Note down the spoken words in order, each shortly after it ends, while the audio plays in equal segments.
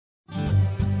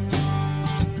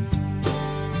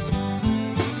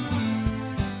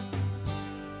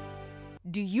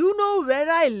Do you know where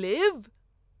I live?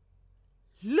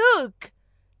 Look,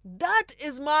 that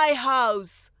is my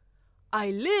house.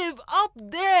 I live up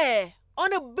there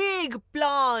on a big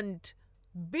plant.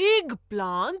 Big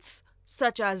plants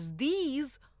such as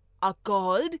these are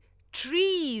called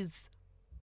trees.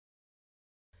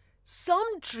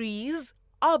 Some trees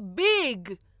are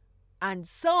big and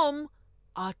some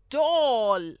are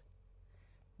tall.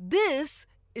 This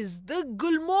is the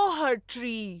gulmohar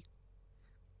tree.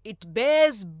 It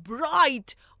bears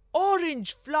bright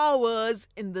orange flowers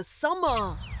in the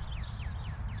summer.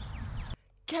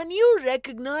 Can you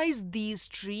recognize these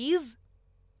trees?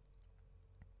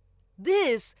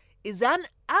 This is an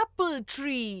apple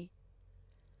tree.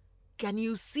 Can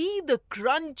you see the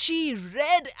crunchy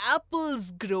red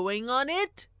apples growing on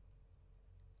it?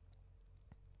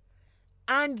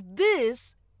 And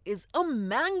this is a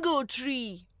mango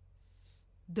tree.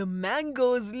 The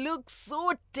mangoes look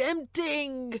so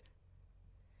tempting.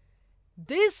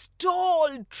 This tall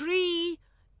tree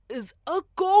is a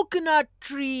coconut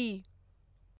tree.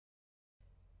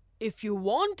 If you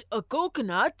want a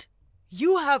coconut,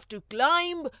 you have to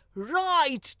climb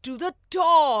right to the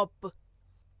top.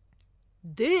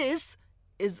 This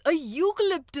is a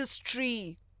eucalyptus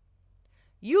tree.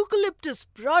 Eucalyptus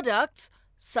products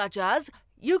such as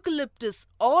eucalyptus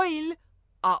oil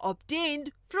are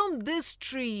obtained from this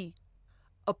tree.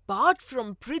 Apart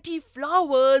from pretty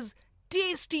flowers,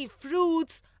 tasty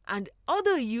fruits, and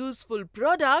other useful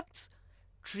products,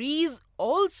 trees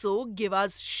also give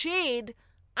us shade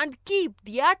and keep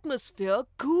the atmosphere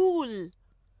cool.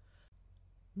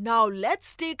 Now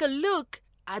let's take a look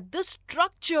at the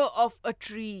structure of a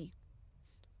tree.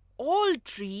 All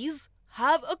trees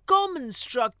have a common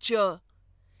structure.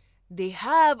 They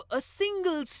have a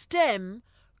single stem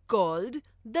called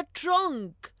the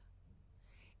trunk.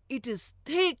 It is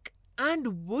thick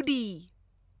and woody.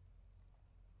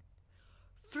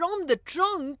 From the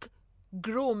trunk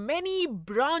grow many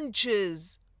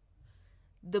branches.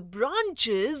 The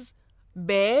branches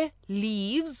bear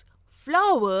leaves,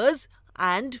 flowers,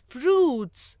 and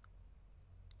fruits.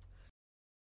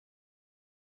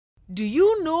 Do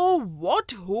you know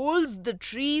what holds the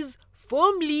trees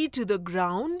firmly to the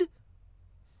ground?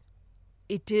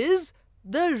 It is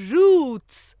the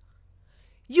roots.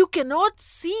 You cannot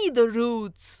see the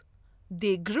roots.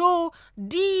 They grow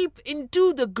deep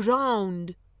into the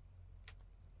ground.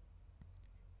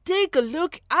 Take a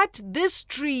look at this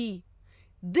tree.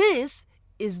 This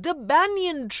is the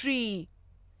banyan tree.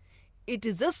 It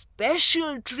is a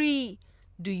special tree.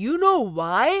 Do you know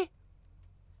why?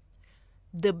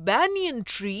 The banyan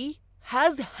tree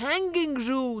has hanging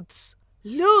roots.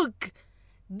 Look,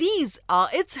 these are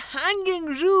its hanging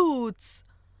roots.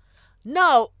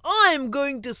 Now I'm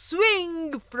going to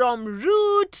swing from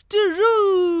root to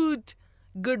root.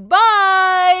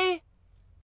 Goodbye.